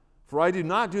 For I do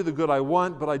not do the good I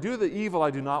want, but I do the evil I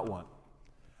do not want.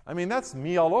 I mean, that's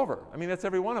me all over. I mean, that's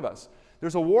every one of us.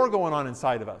 There's a war going on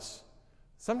inside of us.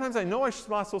 Sometimes I know I'm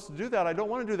not supposed to do that. I don't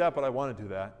want to do that, but I want to do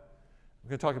that.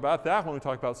 We're going to talk about that when we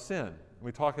talk about sin. When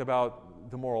we talk about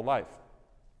the moral life.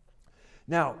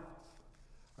 Now,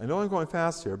 I know I'm going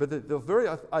fast here, but the very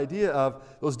idea of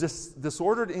those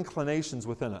disordered inclinations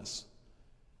within us.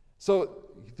 So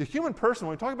the human person,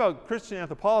 when we talk about Christian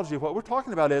anthropology, what we're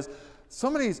talking about is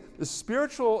some of these, the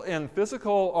spiritual and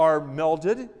physical are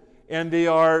melded, and they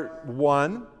are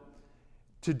one.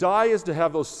 To die is to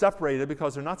have those separated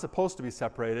because they're not supposed to be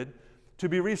separated. To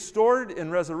be restored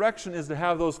in resurrection is to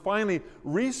have those finally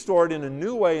restored in a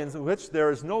new way in which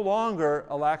there is no longer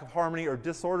a lack of harmony or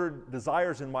disordered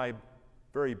desires in my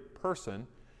very person.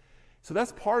 So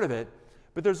that's part of it.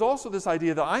 But there's also this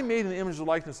idea that I'm made in the image and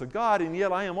likeness of God, and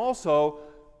yet I am also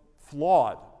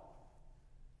flawed.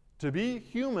 To be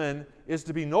human is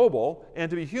to be noble, and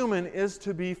to be human is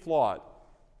to be flawed.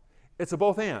 It's a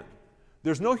both and.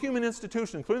 There's no human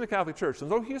institution, including the Catholic Church, there's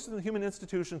no human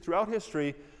institution throughout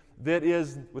history that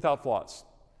is without flaws.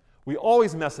 We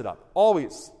always mess it up,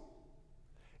 always.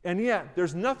 And yet,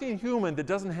 there's nothing human that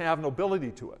doesn't have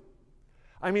nobility to it.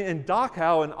 I mean, in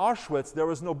Dachau and Auschwitz, there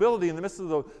was nobility in the midst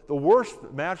of the worst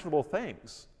imaginable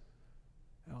things.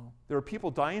 You know, there were people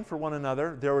dying for one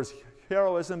another, there was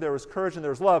heroism, there was courage, and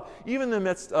there was love, even in the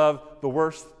midst of the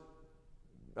worst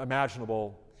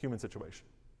imaginable human situation.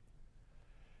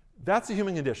 That's the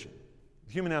human condition,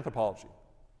 human anthropology.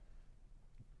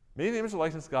 Made in the image and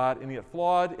likeness of God, and yet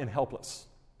flawed and helpless.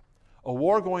 A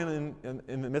war going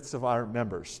in the midst of our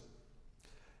members.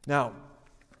 Now,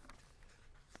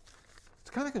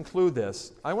 to kind of conclude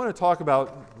this, I want to talk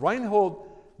about Reinhold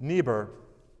Niebuhr,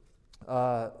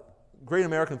 great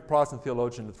American Protestant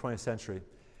theologian of the 20th century.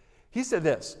 He said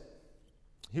this.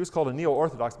 He was called a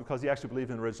neo-orthodox because he actually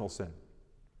believed in original sin.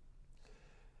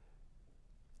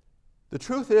 The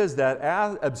truth is that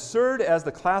as absurd as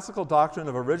the classical doctrine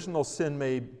of original sin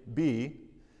may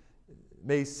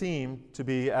seem to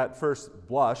be at first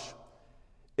blush,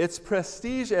 its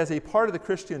prestige as a part of the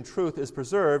Christian truth is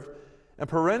preserved and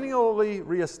perennially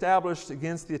reestablished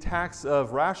against the attacks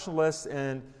of rationalists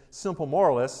and simple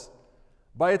moralists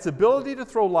by its ability to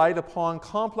throw light upon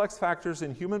complex factors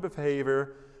in human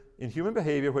behavior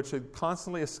which should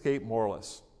constantly escape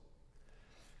moralists.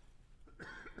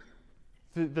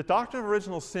 The doctrine of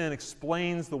original sin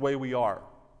explains the way we are.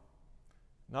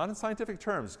 Not in scientific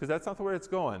terms, because that's not the way it's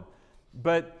going.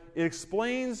 But it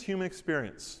explains human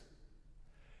experience.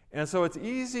 And so it's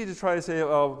easy to try to say,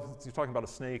 oh, you're talking about a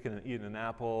snake and eating an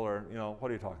apple, or, you know, what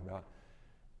are you talking about?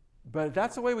 But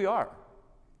that's the way we are.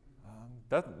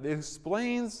 It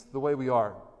explains the way we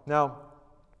are. Now,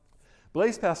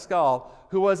 Blaise Pascal,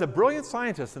 who was a brilliant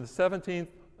scientist in the 17th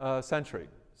century,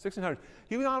 1600s,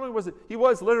 he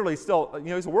was literally still, you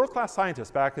know, he's a world-class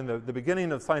scientist back in the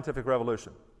beginning of the scientific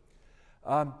revolution.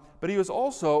 But he was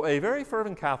also a very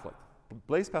fervent Catholic,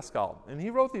 Blaise Pascal, and he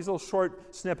wrote these little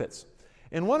short snippets.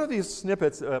 And one of these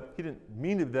snippets, he didn't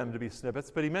mean them to be snippets,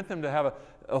 but he meant them to have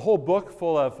a whole book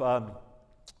full of,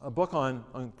 a book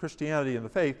on Christianity and the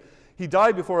faith. He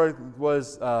died before it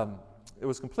was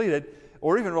completed,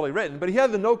 or even really written, but he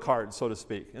had the note cards, so to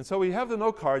speak. And so we have the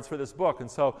note cards for this book, and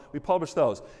so we published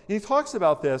those. And he talks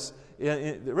about this,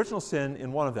 in the original sin,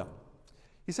 in one of them.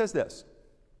 He says this: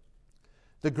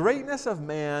 the greatness of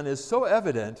man is so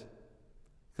evident,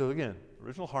 because again,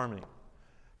 original harmony.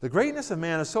 The greatness of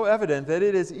man is so evident that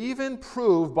it is even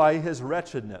proved by his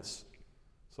wretchedness.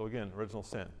 So again, original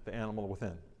sin, the animal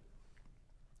within.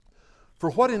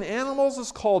 For what in animals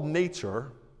is called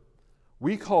nature,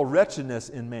 we call wretchedness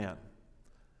in man.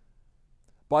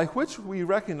 By which we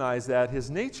recognize that his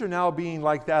nature now being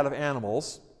like that of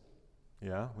animals,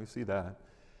 yeah, we see that,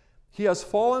 he has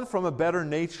fallen from a better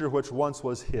nature which once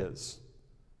was his.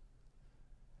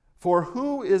 For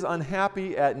who is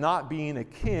unhappy at not being a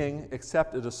king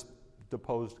except a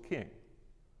deposed king?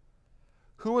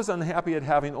 Who is unhappy at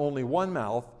having only one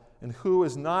mouth, and who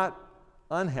is not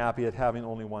unhappy at having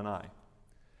only one eye?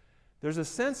 There's a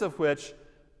sense of which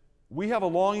we have a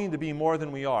longing to be more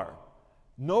than we are.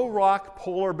 No rock,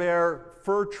 polar bear,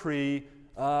 fir tree,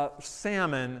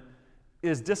 salmon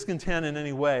is discontent in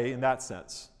any way in that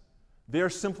sense.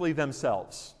 They're simply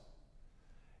themselves.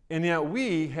 And yet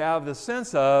we have the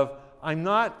sense of, I'm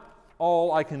not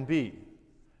all I can be.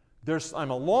 I'm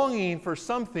a longing for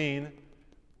something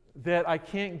that I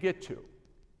can't get to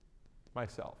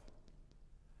myself.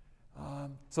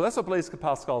 So that's what Blaise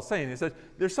Pascal is saying. He said,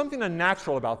 there's something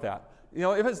unnatural about that.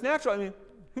 If it's natural, I mean,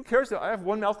 who cares that I have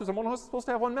one mouth because I'm supposed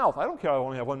to have one mouth? I don't care I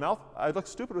only have one mouth. I look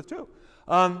stupid with two.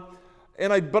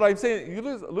 But I'm saying, you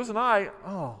lose an eye,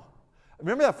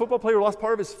 Remember that football player who lost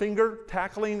part of his finger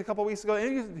tackling a couple weeks ago?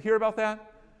 Any of you hear about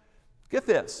that? Get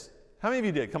this. How many of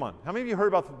you did? Come on. How many of you heard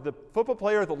about the football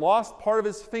player that lost part of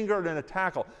his finger in a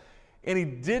tackle? And he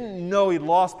didn't know he'd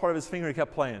lost part of his finger. He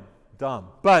kept playing. Dumb.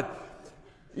 But,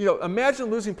 imagine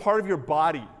losing part of your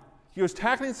body. He was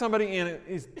tackling somebody and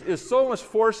it was so much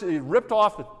force that he ripped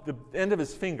off the end of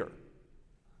his finger.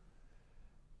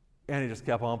 And he just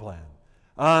kept on playing.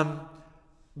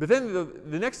 But then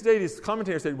the next day, these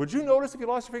commentators said, would you notice if you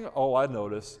lost your finger? Oh, I'd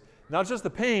notice. Not just the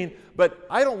pain, but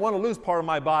I don't want to lose part of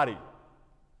my body.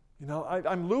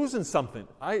 I'm losing something.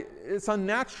 It's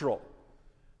unnatural.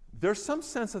 There's some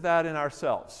sense of that in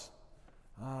ourselves.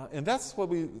 And that's what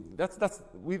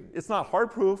it's not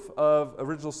hard proof of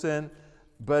original sin,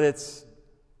 but it's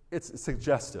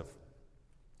suggestive.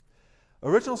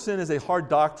 Original sin is a hard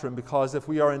doctrine because if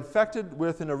we are infected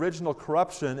with an original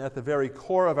corruption at the very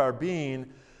core of our being,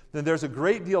 then there's a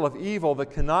great deal of evil that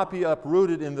cannot be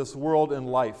uprooted in this world and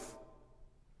life.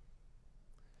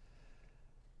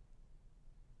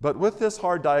 But with this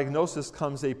hard diagnosis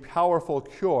comes a powerful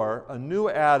cure, a new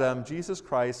Adam, Jesus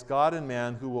Christ, God and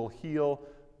man, who will heal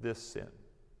this sin.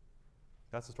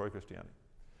 That's the story of Christianity.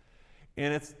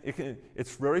 And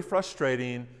it's very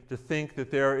frustrating to think that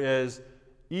there is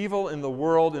evil in the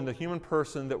world, in the human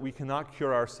person, that we cannot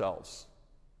cure ourselves.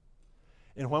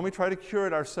 And when we try to cure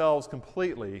it ourselves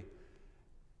completely,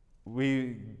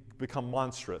 we become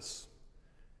monstrous.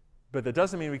 But that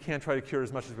doesn't mean we can't try to cure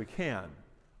as much as we can,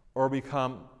 or we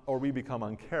become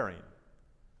uncaring.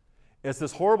 It's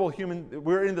this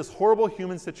we're in this horrible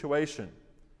human situation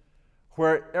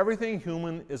where everything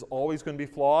human is always going to be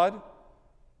flawed,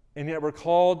 and yet we're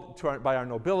called by our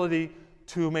nobility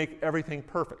to make everything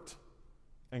perfect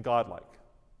and godlike.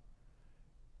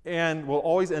 And we'll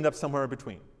always end up somewhere in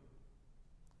between.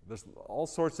 There's all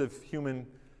sorts of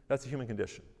that's the human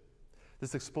condition. This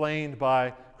is explained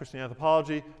by Christian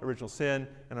anthropology, original sin,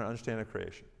 and our understanding of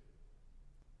creation.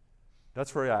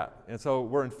 That's where we're at. And so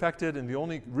we're infected, and the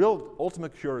only real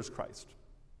ultimate cure is Christ.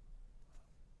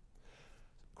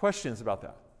 Questions about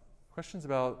that? Questions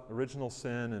about original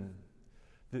sin and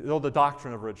the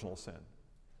doctrine of original sin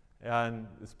and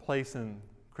its place in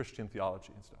Christian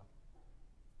theology and stuff.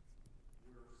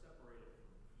 We were separated from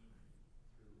Eden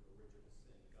through original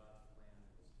sin. God's plan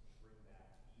was to bring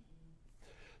back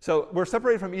Eden. So we're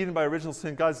separated from Eden by original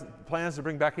sin. God's plan is to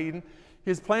bring back Eden.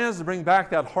 His plan is to bring back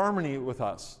that harmony with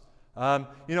us.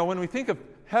 When we think of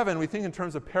heaven, we think in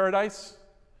terms of paradise.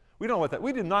 We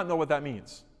do not know what that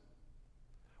means.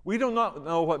 We do not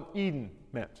know what Eden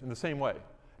meant in the same way.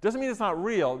 It doesn't mean it's not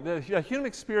real. The human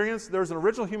experience, there's an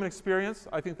original human experience,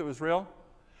 I think, that was real.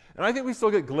 And I think we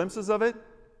still get glimpses of it.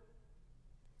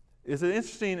 It's an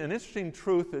interesting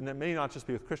truth, and it may not just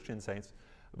be with Christian saints,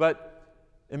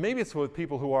 and maybe it's with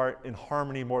people who are in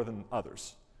harmony more than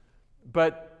others.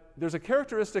 But there's a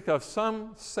characteristic of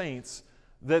some saints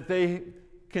that they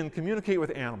can communicate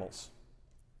with animals.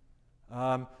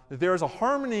 That there is a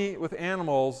harmony with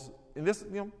animals, and this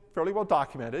fairly well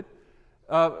documented,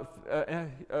 a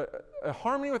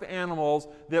harmony with animals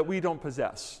that we don't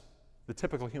possess. The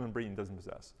typical human being doesn't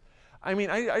possess. I mean,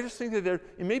 I just think that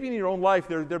maybe in your own life,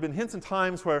 there have been hints and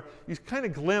times where you kind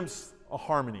of glimpse a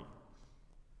harmony.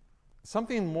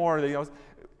 Something more that,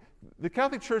 the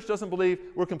Catholic Church doesn't believe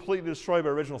we're completely destroyed by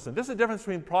original sin. This is the difference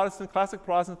between classic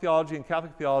Protestant theology and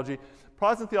Catholic theology.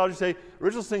 Protestant theology say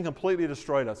original sin completely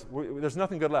destroyed us. There's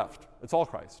nothing good left. It's all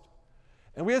Christ.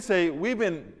 And we would say we've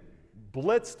been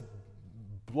blitzed,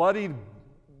 bloodied,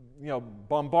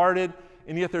 bombarded,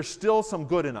 and yet there's still some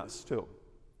good in us too.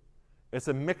 It's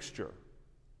a mixture,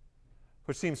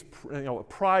 which seems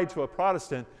pride to a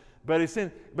Protestant, but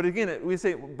again we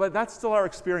say, but that's still our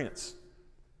experience.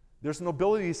 There's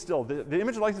nobility still. The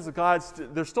image and likeness of God,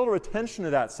 there's still a retention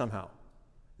of that somehow.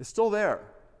 It's still there,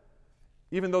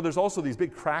 even though there's also these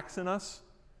big cracks in us,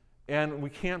 and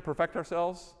we can't perfect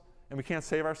ourselves, and we can't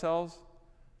save ourselves,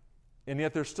 and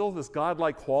yet there's still this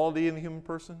godlike quality in the human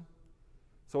person.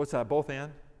 So it's at both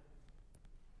and.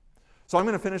 So I'm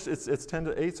going to finish, it's 10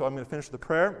 to 8, so I'm going to finish with a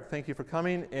prayer. Thank you for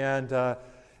coming, and in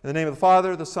the name of the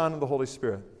Father, the Son, and the Holy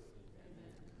Spirit. Amen.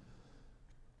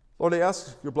 Lord, I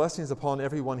ask your blessings upon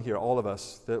everyone here, all of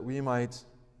us, that we might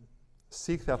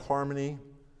seek that harmony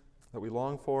that we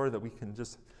long for, that we can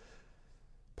just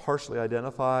partially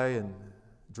identify and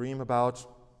dream about,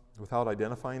 without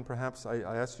identifying perhaps, I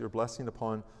ask your blessing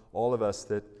upon all of us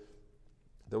that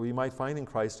we might find in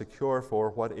Christ a cure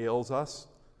for what ails us,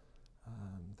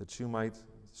 that you might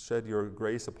shed your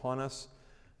grace upon us,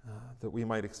 that we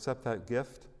might accept that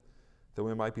gift, that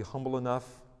we might be humble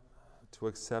enough to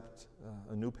accept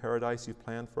a new paradise you've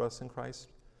planned for us in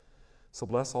Christ. So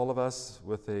bless all of us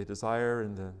with a desire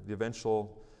and the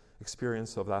eventual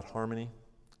experience of that harmony.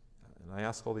 And I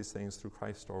ask all these things through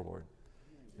Christ our Lord.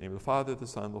 In the name of the Father, the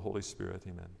Son, and the Holy Spirit.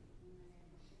 Amen.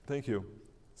 Thank you.